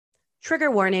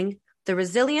Trigger warning. The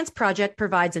Resilience Project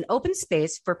provides an open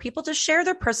space for people to share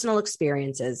their personal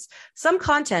experiences. Some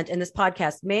content in this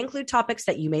podcast may include topics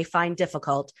that you may find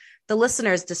difficult. The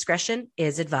listener's discretion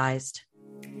is advised.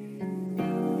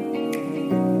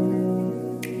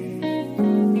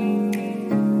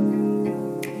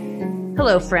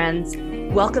 Hello, friends.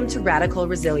 Welcome to Radical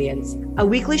Resilience, a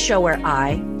weekly show where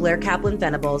I, Blair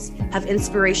Kaplan-Venables, have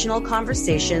inspirational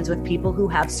conversations with people who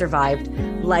have survived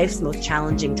life's most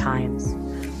challenging times.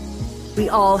 We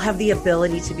all have the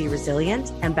ability to be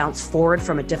resilient and bounce forward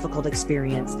from a difficult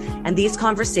experience, and these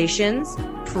conversations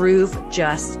prove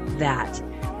just that.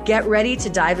 Get ready to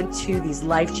dive into these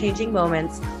life-changing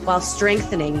moments while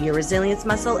strengthening your resilience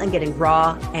muscle and getting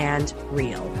raw and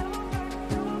real.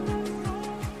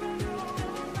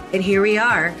 And here we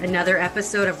are, another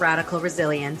episode of Radical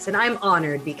Resilience. And I'm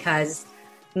honored because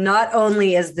not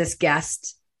only is this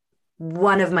guest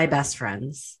one of my best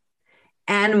friends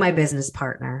and my business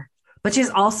partner, but she's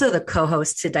also the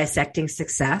co-host to Dissecting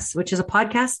Success, which is a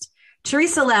podcast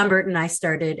Theresa Lambert and I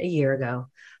started a year ago.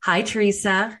 Hi,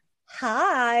 Theresa.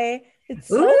 Hi. It's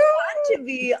so fun to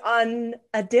be on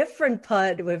a different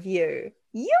pod with you.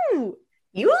 You.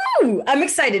 I'm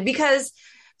excited because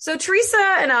so Theresa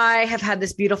and I have had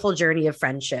this beautiful journey of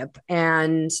friendship,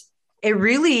 and it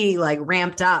really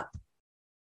ramped up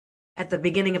at the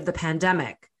beginning of the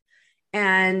pandemic.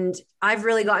 And I've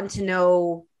really gotten to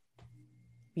know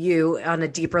you on a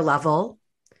deeper level,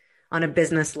 on a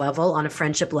business level, on a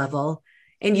friendship level.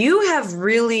 And you have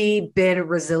really been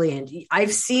resilient.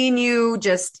 I've seen you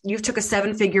you've took a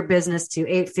 7-figure business to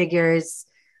 8 figures.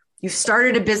 You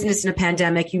started a business in a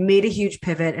pandemic. You made a huge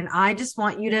pivot, and I just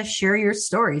want you to share your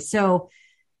story. So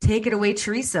take it away,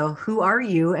 Theresa. Who are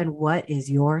you and what is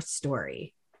your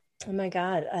story? Oh my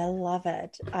God. I love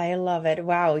it.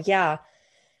 Wow. Yeah.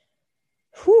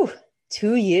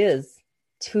 2 years.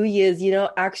 2 years.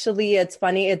 Actually, it's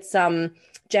funny. It's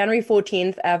January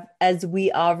 14th as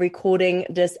we are recording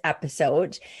this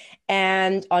episode.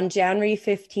 And on January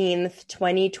 15th,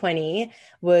 2020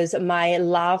 was my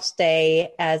last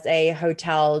day as a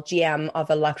hotel GM of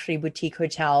a luxury boutique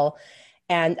hotel.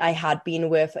 And I had been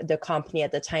with the company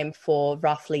at the time for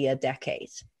roughly a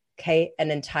decade, okay?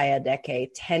 An entire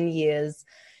decade, 10 years.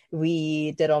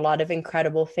 We did a lot of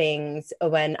incredible things.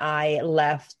 When I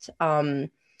left,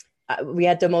 we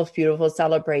had the most beautiful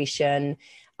celebration.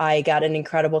 I got an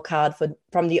incredible card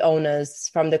from the owners,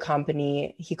 from the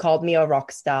company. He called me a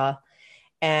rock star.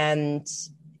 And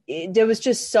there was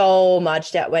just so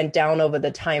much that went down over the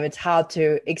time. It's hard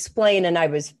to explain. And I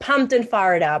was pumped and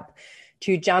fired up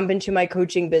to jump into my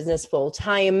coaching business full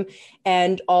time.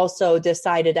 And also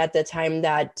decided at the time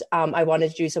that I wanted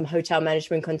to do some hotel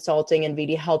management consulting and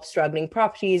really help struggling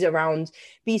properties around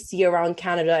BC, around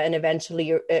Canada, and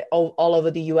eventually all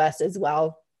over the US as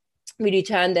well. Really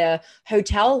turn their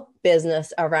hotel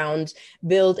business around,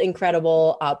 build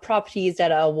incredible properties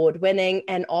that are award-winning,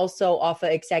 and also offer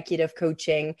executive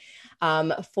coaching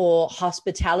for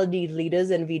hospitality leaders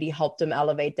and really help them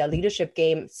elevate their leadership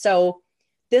game. So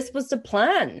this was the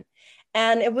plan.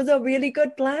 And it was a really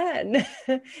good plan.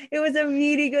 It was a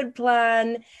really good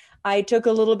plan. I took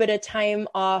a little bit of time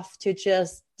off to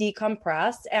just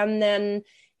decompress. And then,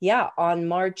 on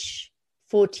March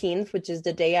 14th, which is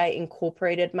the day I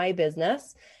incorporated my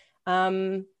business,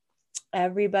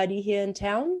 everybody here in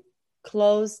town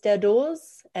closed their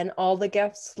doors and all the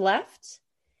guests left.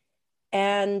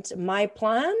 And my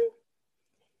plan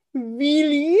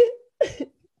really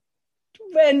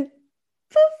went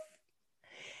poof.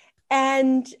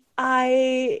 And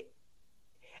it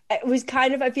was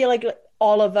I feel like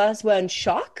all of us were in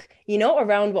shock,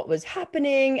 around what was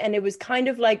happening. And it was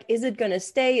is it going to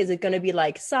stay? Is it going to be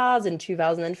like SARS in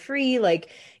 2003?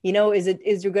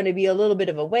 Is there going to be a little bit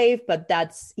of a wave? But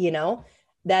that's,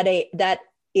 that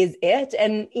is it.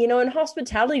 And, in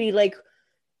hospitality,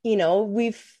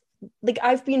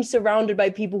 I've been surrounded by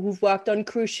people who've worked on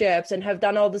cruise ships and have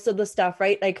done all this other stuff,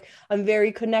 right? I'm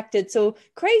very connected. So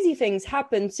crazy things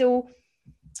happen. So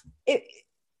it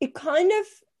kind of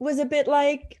was a bit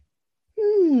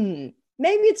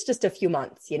maybe it's just a few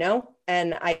months,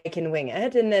 and I can wing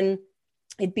it. And then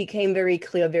it became very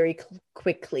clear very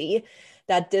quickly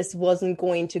that this wasn't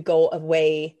going to go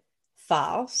away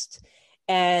fast,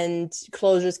 and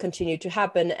closures continued to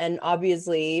happen. And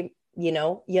obviously,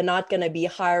 you're not going to be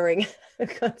hiring a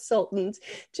consultant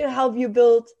to help you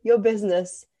build your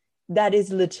business that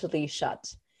is literally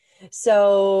shut.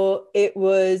 So it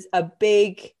was a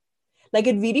big,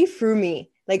 it really threw me.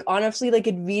 Honestly,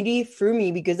 it really threw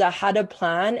me because I had a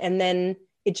plan and then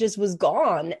it just was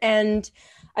gone. And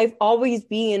I've always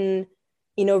been,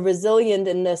 resilient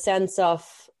in the sense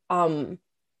of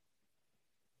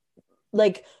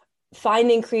like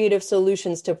finding creative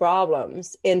solutions to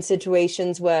problems in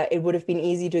situations where it would have been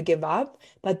easy to give up.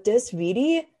 But this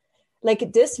really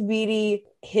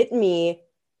hit me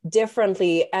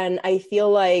differently. And I feel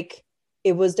like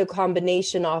it was the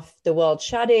combination of the world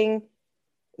shutting,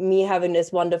 me having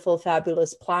this wonderful,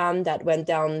 fabulous plan that went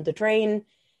down the drain,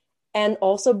 and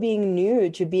also being new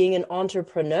to being an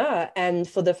entrepreneur. And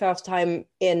for the first time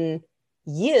in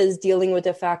years, dealing with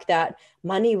the fact that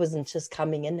money wasn't just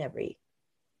coming in every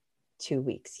 2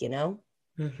 weeks, you know?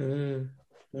 Mm-hmm.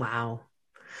 Wow.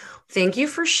 Thank you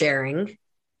for sharing.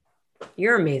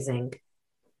 You're amazing.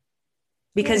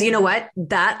 Because you know what?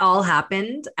 That all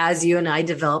happened as you and I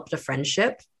developed a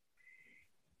friendship.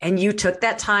 And you took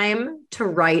that time to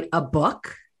write a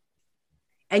book.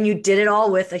 And you did it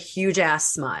all with a huge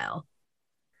ass smile.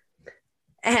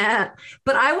 But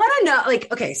I want to know,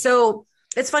 like, okay, so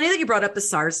it's funny that you brought up the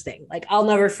SARS thing. Like, I'll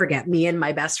never forget me and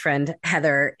my best friend,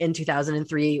 Heather, in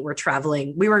 2003 were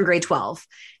traveling. We were in grade 12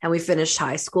 and we finished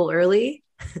high school early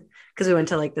because we went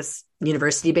to like this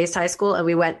university-based high school, and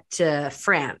we went to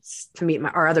France to meet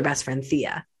our other best friend,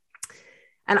 Thea.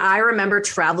 And I remember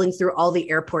traveling through all the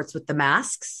airports with the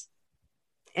masks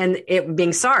and it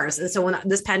being SARS. And so when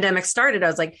this pandemic started, I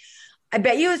was like, I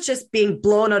bet you it's just being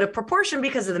blown out of proportion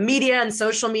because of the media and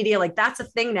social media. Like, that's a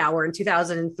thing now. We're in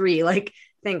 2003. Like,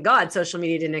 thank God social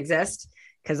media didn't exist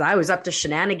because I was up to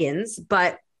shenanigans.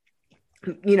 But,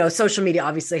 you know, social media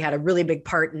obviously had a really big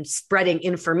part in spreading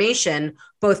information,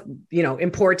 both, you know,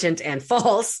 important and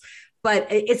false. But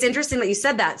it's interesting that you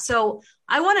said that. So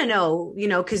I want to know, you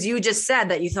know, because you just said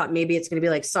that you thought maybe it's going to be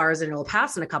like SARS and it'll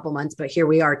pass in a couple months. But here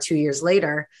we are 2 years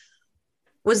later.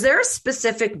 Was there a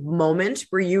specific moment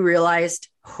where you realized,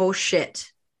 oh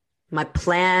shit, my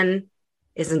plan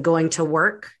isn't going to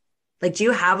work? Like, do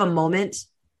you have a moment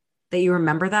that you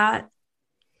remember that?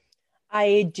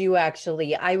 I do,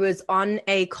 actually. I was on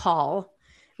a call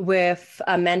with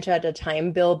a mentor at the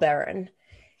time, Bill Barron.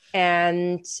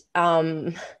 And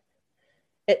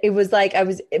it was like I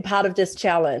was part of this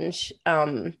challenge.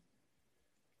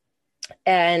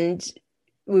 And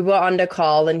we were on the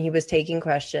call and he was taking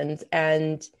questions,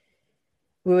 and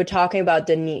we were talking about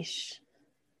the niche,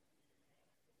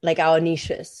 like our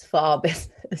niches for our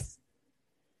business.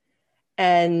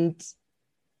 And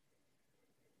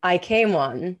I came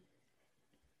on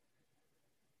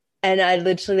and I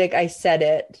literally, like, I said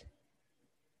it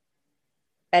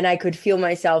and I could feel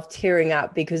myself tearing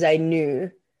up because I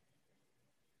knew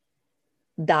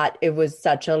that it was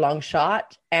such a long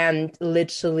shot. And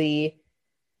literally,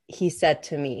 he said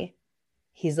to me,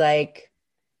 he's like,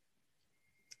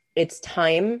 it's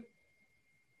time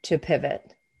to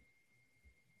pivot.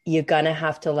 You're going to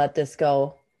have to let this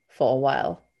go for a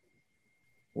while.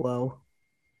 Whoa.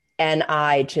 And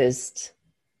I just,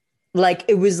 like,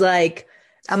 it was like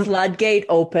a floodgate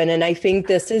open. And I think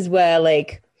this is where,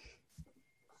 like,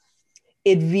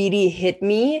 it really hit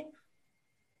me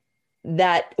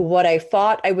that what I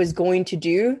thought I was going to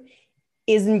do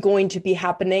isn't going to be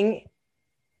happening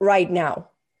right now.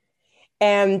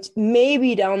 And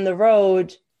maybe down the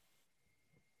road,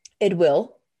 it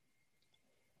will,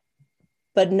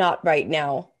 but not right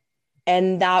now.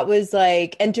 And that was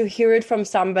like, and to hear it from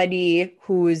somebody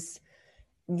who's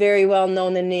very well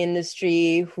known in the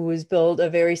industry, who's built a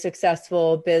very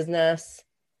successful business,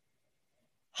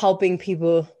 helping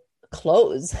people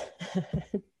close,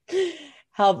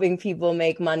 helping people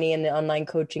make money in the online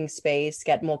coaching space,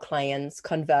 get more clients,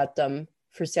 convert them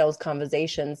for sales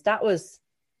conversations. That was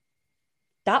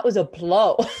a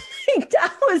blow.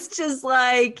 That was just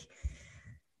like,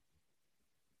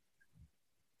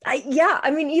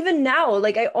 I mean, even now,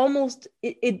 like, I almost,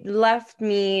 it left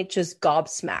me just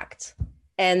gobsmacked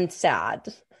and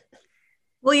sad.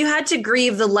 Well, you had to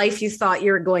grieve the life you thought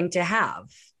you were going to have.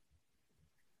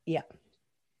 Yeah.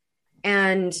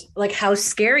 And like, how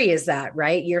scary is that,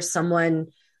 right? You're someone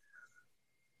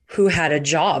who had a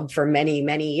job for many,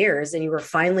 many years, and you were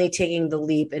finally taking the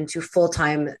leap into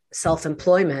full-time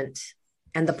self-employment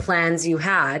and the plans you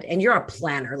had. And you're a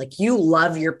planner, like, you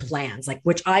love your plans, like,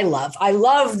 which I love. I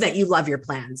love that you love your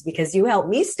plans because you help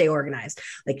me stay organized.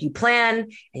 Like, you plan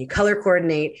and you color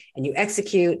coordinate and you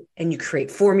execute and you create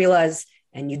formulas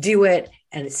and you do it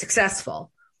and it's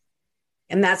successful.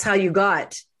 And that's how you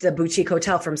got the boutique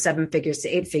hotel from 7 figures to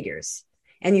 8 figures.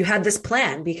 And you had this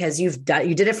plan because you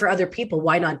did it for other people.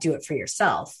 Why not do it for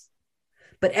yourself?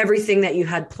 But everything that you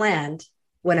had planned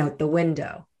went out the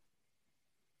window.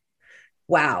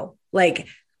 Wow. Like,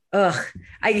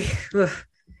 I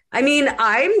mean,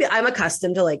 I'm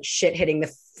accustomed to like shit hitting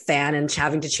the fan and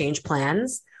having to change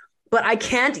plans, but I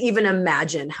can't even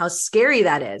imagine how scary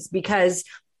that is, because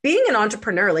being an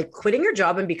entrepreneur, like quitting your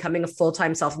job and becoming a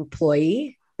full-time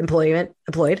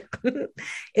employed,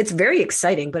 it's very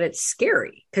exciting, but it's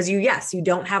scary because you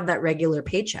don't have that regular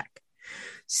paycheck.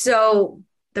 So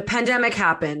the pandemic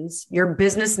happens. Your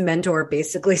business mentor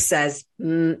basically says,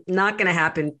 not going to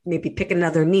happen. Maybe pick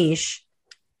another niche.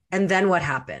 And then what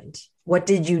happened? What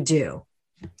did you do?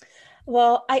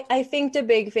 Well, I think the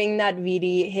big thing that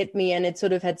really hit me, and it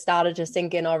sort of had started to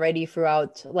sink in already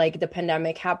throughout like the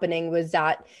pandemic happening, was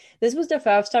that this was the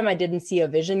first time I didn't see a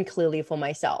vision clearly for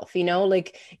myself. You know,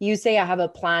 like you say I have a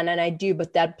plan, and I do,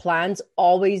 but that plan's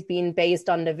always been based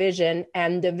on the vision,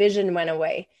 and the vision went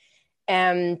away.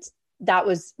 And that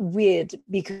was weird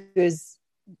because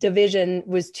the vision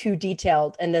was too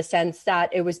detailed in the sense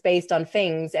that it was based on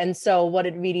things. And so what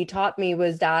it really taught me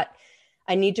was that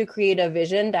I need to create a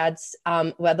vision that's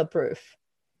weatherproof.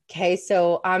 Okay,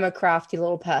 so I'm a crafty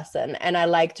little person and I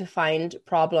like to find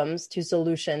problems to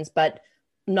solutions, but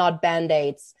not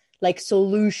band-aids, like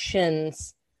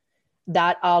solutions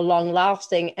that are long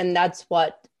lasting. And that's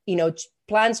what,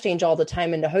 plans change all the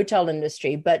time in the hotel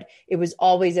industry, but it was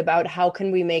always about how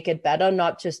can we make it better,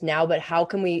 not just now, but how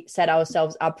can we set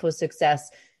ourselves up for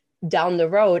success down the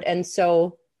road. And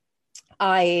so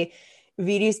I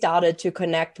really started to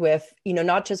connect with,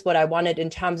 not just what I wanted in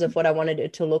terms of what I wanted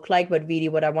it to look like, but really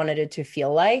what I wanted it to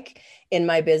feel like in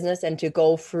my business, and to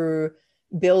go through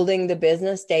building the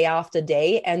business day after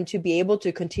day, and to be able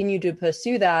to continue to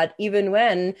pursue that even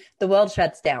when the world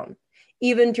shuts down,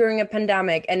 even during a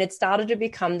pandemic. And it started to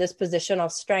become this position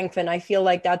of strength. And I feel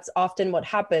like that's often what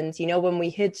happens, when we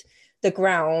hit the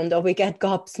ground, or we get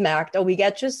gobsmacked, or we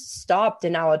get just stopped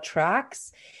in our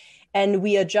tracks, and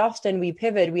we adjust and we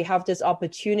pivot, we have this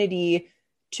opportunity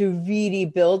to really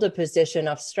build a position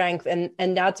of strength.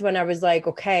 And that's when I was like,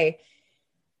 okay,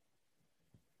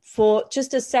 for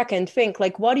just a second, think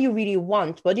like, what do you really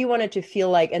want? What do you want it to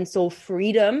feel like? And so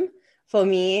freedom for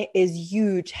me is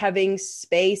huge. Having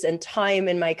space and time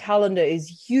in my calendar is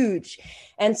huge.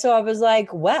 And so I was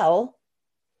like, well,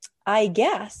 I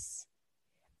guess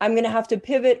I'm going to have to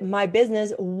pivot my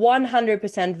business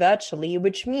 100% virtually,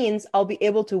 which means I'll be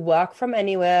able to work from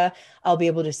anywhere. I'll be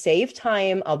able to save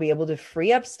time. I'll be able to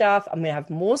free up stuff. I'm going to have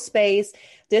more space.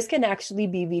 This can actually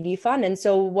be really fun. And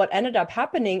so what ended up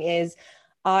happening is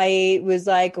I was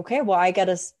like, okay, well, I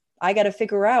gotta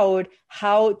figure out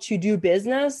how to do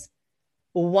business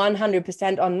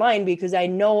 100% online, because I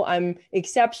know I'm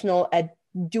exceptional at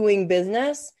doing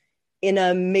business in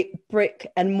a brick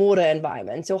and mortar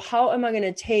environment. So how am I going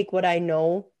to take what I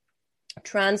know,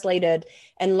 translate it,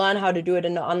 and learn how to do it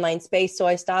in the online space? So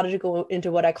I started to go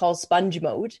into what I call sponge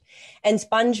mode. And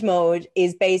sponge mode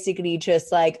is basically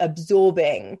just like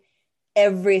absorbing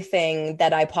everything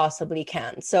that I possibly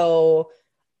can. So,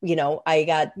 I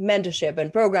got mentorship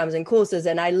and programs and courses,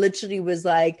 and I literally was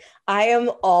like, I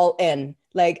am all in.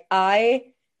 Like,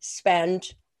 I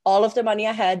spent all of the money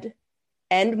I had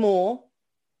and more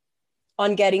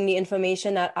on getting the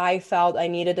information that I felt I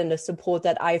needed and the support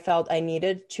that I felt I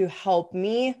needed to help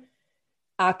me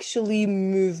actually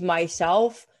move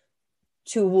myself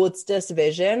towards this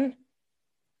vision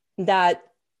that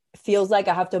feels like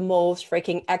I have the most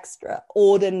freaking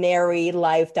extraordinary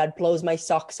life that blows my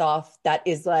socks off. That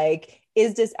is like,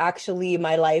 is this actually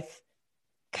my life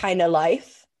kind of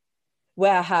life,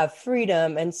 where I have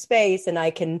freedom and space and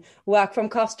I can work from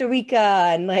Costa Rica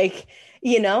and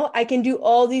I can do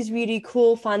all these really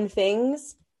cool, fun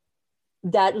things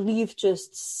that leave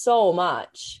just so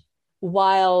much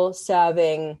while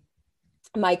serving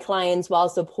my clients, while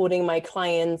supporting my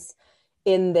clients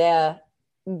in their,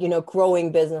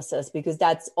 growing businesses, because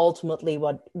that's ultimately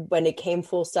when it came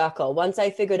full circle. Once I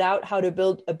figured out how to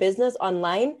build a business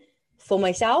online for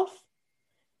myself,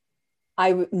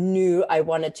 I knew I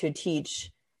wanted to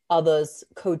teach others,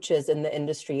 coaches in the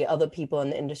industry, other people in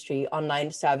the industry,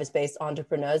 online service-based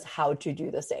entrepreneurs, how to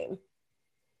do the same.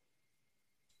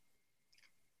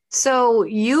 So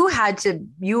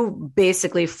you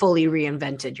basically fully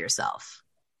reinvented yourself.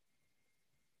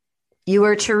 You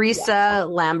were Theresa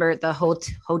Lambert, the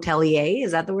hotelier.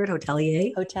 Is that the word?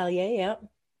 Hotelier? Hotelier, yeah.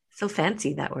 So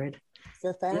fancy, that word.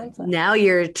 So fancy. Now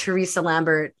you're Theresa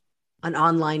Lambert, an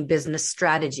online business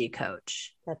strategy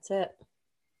coach. That's it.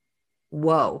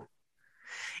 Whoa.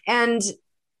 And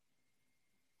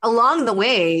along the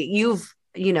way, you've,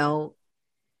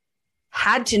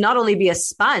 had to not only be a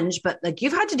sponge, but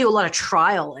you've had to do a lot of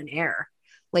trial and error.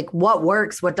 Like what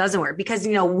works, what doesn't work, because,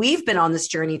 we've been on this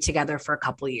journey together for a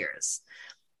couple of years.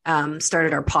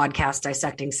 Started our podcast,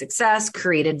 Dissecting Success,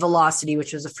 created Velocity,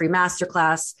 which was a free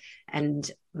masterclass,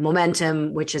 and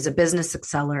Momentum, which is a business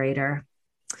accelerator.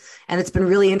 And it's been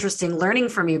really interesting learning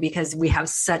from you because we have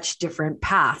such different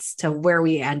paths to where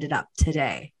we ended up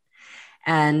today.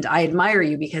 And I admire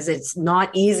you because it's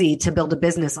not easy to build a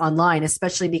business online,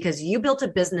 especially because you built a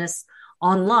business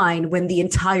online when the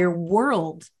entire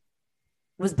world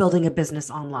was building a business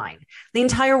online. The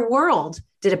entire world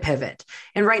did a pivot.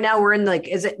 And right now we're in like,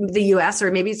 is it the US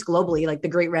or maybe it's globally, like the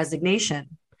Great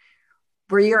Resignation,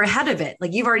 where you're ahead of it.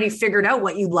 Like you've already figured out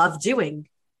what you love doing.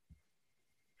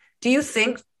 Do you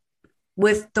think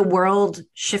with the world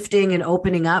shifting and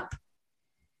opening up,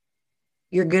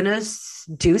 you're going to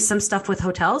do some stuff with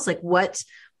hotels? Like what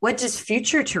does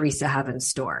future Theresa have in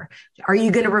store? Are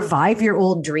you going to revive your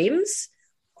old dreams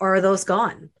or are those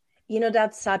gone?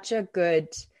 That's such a good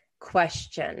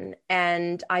question.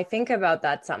 And I think about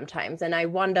that sometimes and I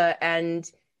wonder,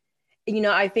 and,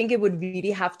 I think it would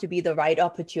really have to be the right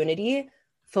opportunity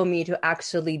for me to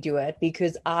actually do it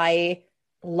because I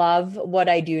love what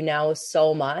I do now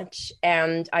so much.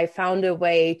 And I found a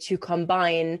way to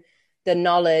combine the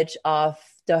knowledge of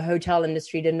the hotel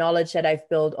industry, the knowledge that I've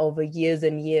built over years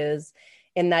and years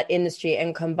in that industry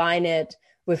and combine it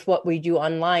with what we do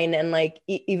online. And like,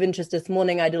 even just this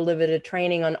morning, I delivered a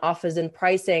training on offers and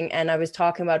pricing. And I was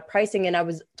talking about pricing and I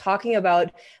was talking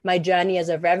about my journey as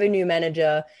a revenue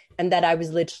manager and that I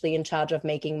was literally in charge of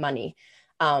making money,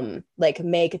 like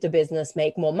make the business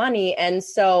make more money. And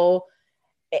so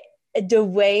the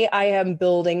way I am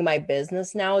building my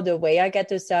business now, the way I get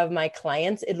to serve my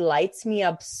clients, it lights me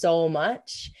up so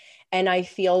much. And I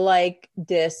feel like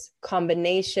this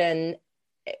combination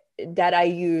that I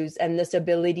use and this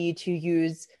ability to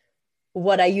use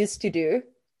what I used to do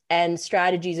and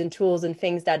strategies and tools and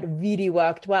things that really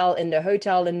worked well in the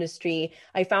hotel industry,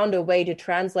 I found a way to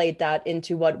translate that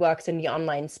into what works in the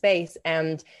online space.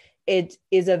 And it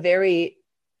is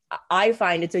I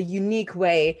find it's a unique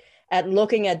way at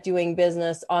looking at doing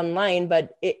business online,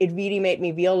 but it really made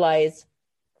me realize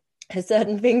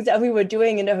certain things that we were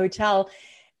doing in the hotel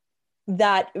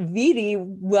that really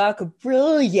work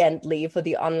brilliantly for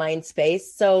the online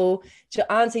space. So to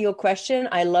answer your question,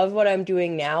 I love what I'm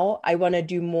doing now. I want to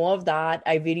do more of that.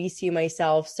 I really see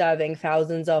myself serving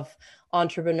thousands of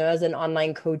entrepreneurs and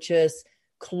online coaches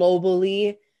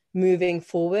globally moving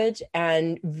forward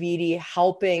and really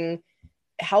helping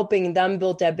them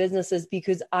build their businesses,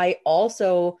 because I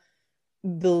also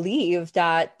believe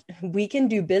that we can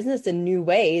do business in new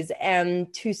ways.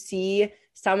 And to see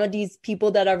some of these people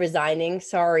that are resigning,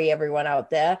 sorry, everyone out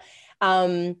there,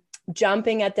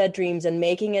 jumping at their dreams and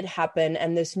making it happen.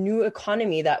 And this new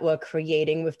economy that we're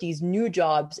creating with these new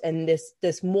jobs and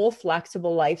this more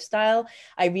flexible lifestyle,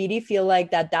 I really feel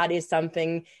like that is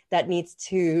something that needs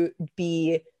to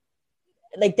be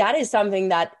like, that is something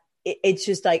that it's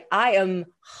just like, I am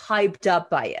hyped up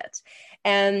by it.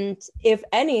 And if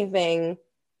anything,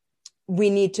 we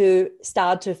need to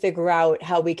start to figure out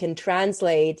how we can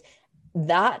translate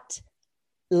that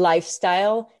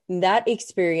lifestyle, that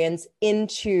experience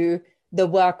into the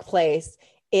workplace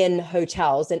in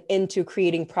hotels and into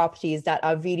creating properties that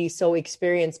are really so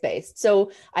experience-based.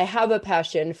 So I have a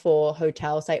passion for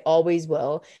hotels. I always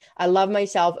will. I love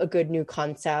myself a good new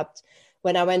concept.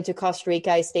 When I went to Costa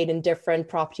Rica, I stayed in different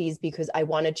properties because I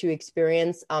wanted to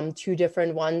experience two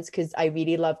different ones because I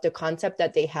really loved the concept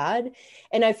that they had.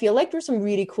 And I feel like there's some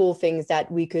really cool things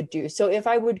that we could do. So if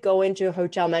I would go into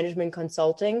hotel management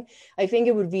consulting, I think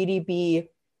it would really be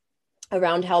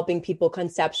around helping people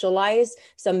conceptualize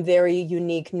some very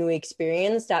unique new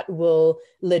experience that will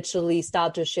literally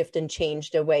start to shift and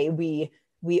change the way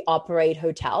we operate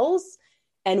hotels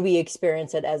and we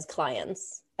experience it as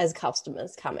clients, as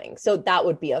customers coming. So that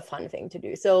would be a fun thing to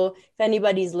do. So if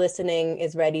anybody's listening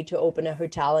is ready to open a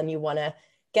hotel and you want to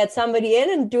get somebody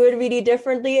in and do it really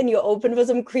differently and you're open for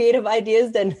some creative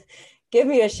ideas, then give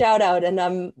me a shout out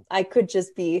and I could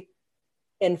just be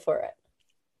in for it.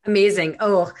 Amazing.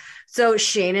 Oh, so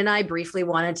Shane and I briefly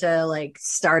wanted to like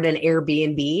start an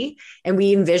Airbnb, and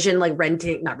we envisioned like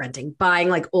buying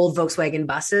like old Volkswagen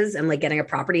buses and like getting a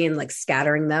property and like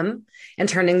scattering them and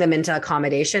turning them into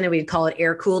accommodation. And we'd call it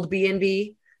air cooled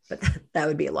B&B, but that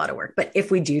would be a lot of work. But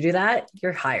if we do that,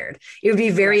 you're hired. It would be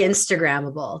very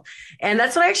Instagrammable. And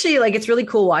that's what actually like, it's really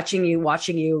cool watching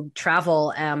you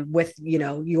travel with,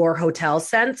 your hotel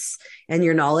sense and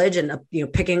your knowledge and,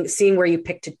 seeing where you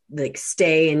pick to like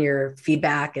stay and your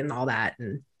feedback and all that.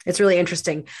 And it's really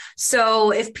interesting.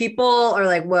 So if people are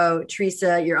like, whoa,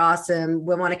 Theresa, you're awesome,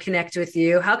 we want to connect with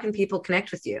you, how can people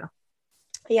connect with you?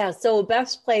 Yeah, so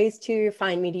best place to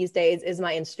find me these days is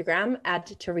my Instagram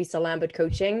at Theresa Lambert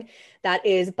Coaching. That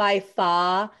is by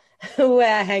far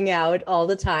where I hang out all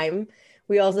the time.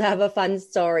 We also have a fun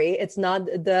story. It's not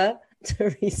the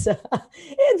Theresa.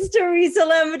 It's Theresa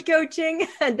Lambert Coaching.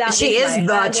 And that she is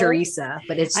the handle. Theresa,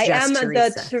 but it's I just am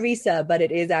Theresa. the Theresa, but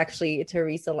it is actually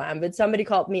Theresa Lambert. Somebody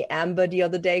called me Amber the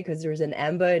other day because there's an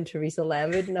Amber in Theresa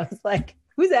Lambert. And I was like,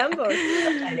 who's Amber?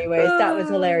 Anyways, that was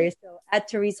hilarious. So at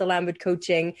Theresa Lambert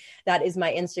Coaching, that is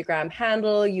my Instagram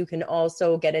handle. You can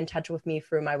also get in touch with me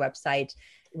through my website,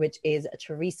 which is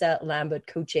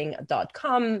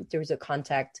theresalambertcoaching.com. There's a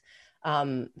contact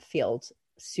field,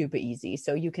 super easy.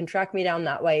 So you can track me down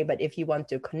that way. But if you want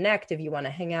to connect, if you want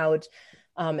to hang out,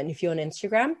 and if you're on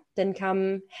Instagram, then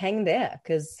come hang there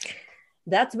because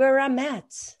that's where I'm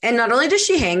at. And not only does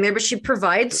she hang there, but she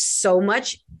provides so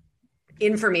much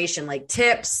information, like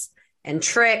tips and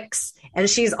tricks. And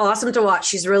she's awesome to watch.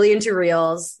 She's really into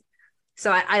reels.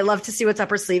 So I love to see what's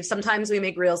up her sleeve. Sometimes we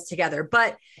make reels together.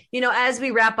 But, as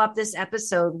we wrap up this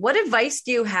episode, what advice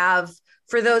do you have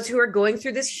for those who are going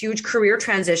through this huge career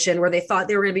transition where they thought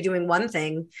they were going to be doing one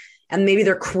thing and maybe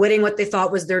they're quitting what they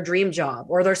thought was their dream job,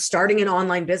 or they're starting an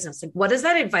online business? Like, what is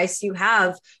that advice you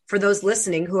have for those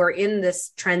listening who are in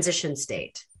this transition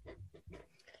state?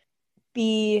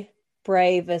 Be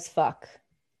brave as fuck.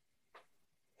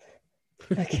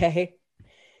 Okay.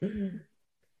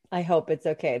 I hope it's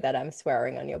okay that I'm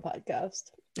swearing on your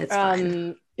podcast. It's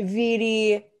fine.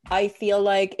 Really, I feel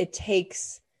like it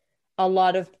takes a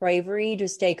lot of bravery to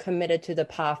stay committed to the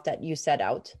path that you set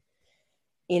out.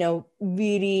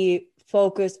 Really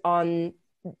focus on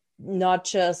not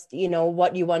just,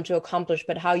 what you want to accomplish,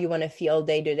 but how you want to feel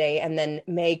day to day, and then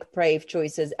make brave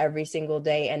choices every single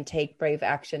day and take brave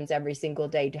actions every single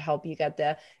day to help you get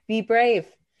there. Be brave.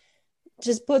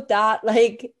 Just put that,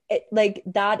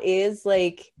 that is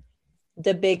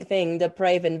the big thing, the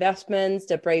brave investments,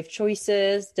 the brave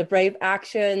choices, the brave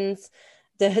actions,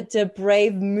 the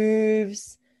brave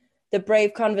moves, the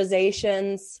brave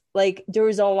conversations.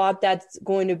 There's a lot that's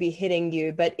going to be hitting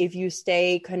you, but if you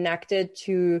stay connected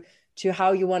to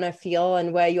how you want to feel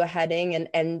and where you're heading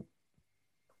and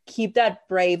keep that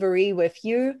bravery with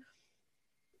you,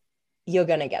 you're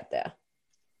going to get there.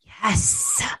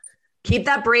 Yes. Keep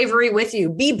that bravery with you.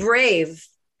 Be brave.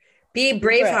 Be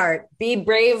Braveheart. Be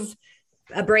brave.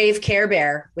 A brave Care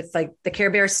Bear with the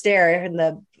Care Bear stare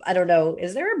and I don't know,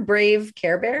 is there a brave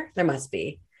Care Bear? There must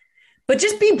be. But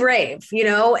just be brave,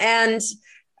 and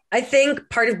I think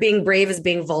part of being brave is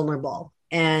being vulnerable.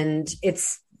 And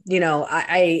it's,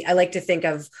 I like to think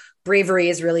of bravery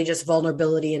as really just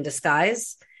vulnerability in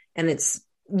disguise. And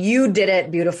you did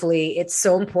it beautifully. It's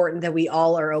so important that we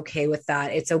all are okay with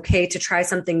that. It's okay to try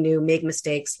something new, make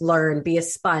mistakes, learn, be a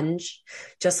sponge,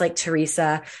 just like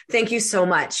Theresa. Thank you so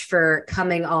much for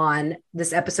coming on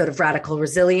this episode of Radical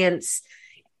Resilience.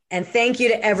 And thank you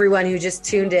to everyone who just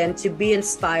tuned in to be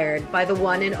inspired by the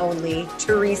one and only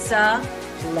Theresa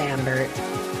Lambert.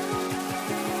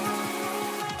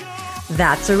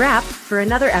 That's a wrap for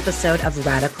another episode of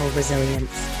Radical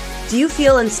Resilience. Do you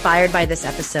feel inspired by this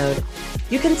episode?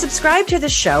 You can subscribe to the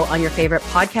show on your favorite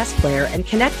podcast player and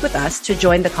connect with us to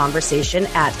join the conversation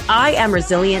at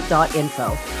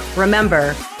IamResilient.info.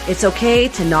 Remember, it's okay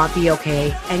to not be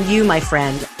okay, and you, my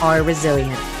friend, are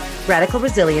resilient. Radical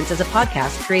Resilience is a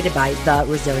podcast created by The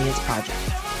Resilience Project.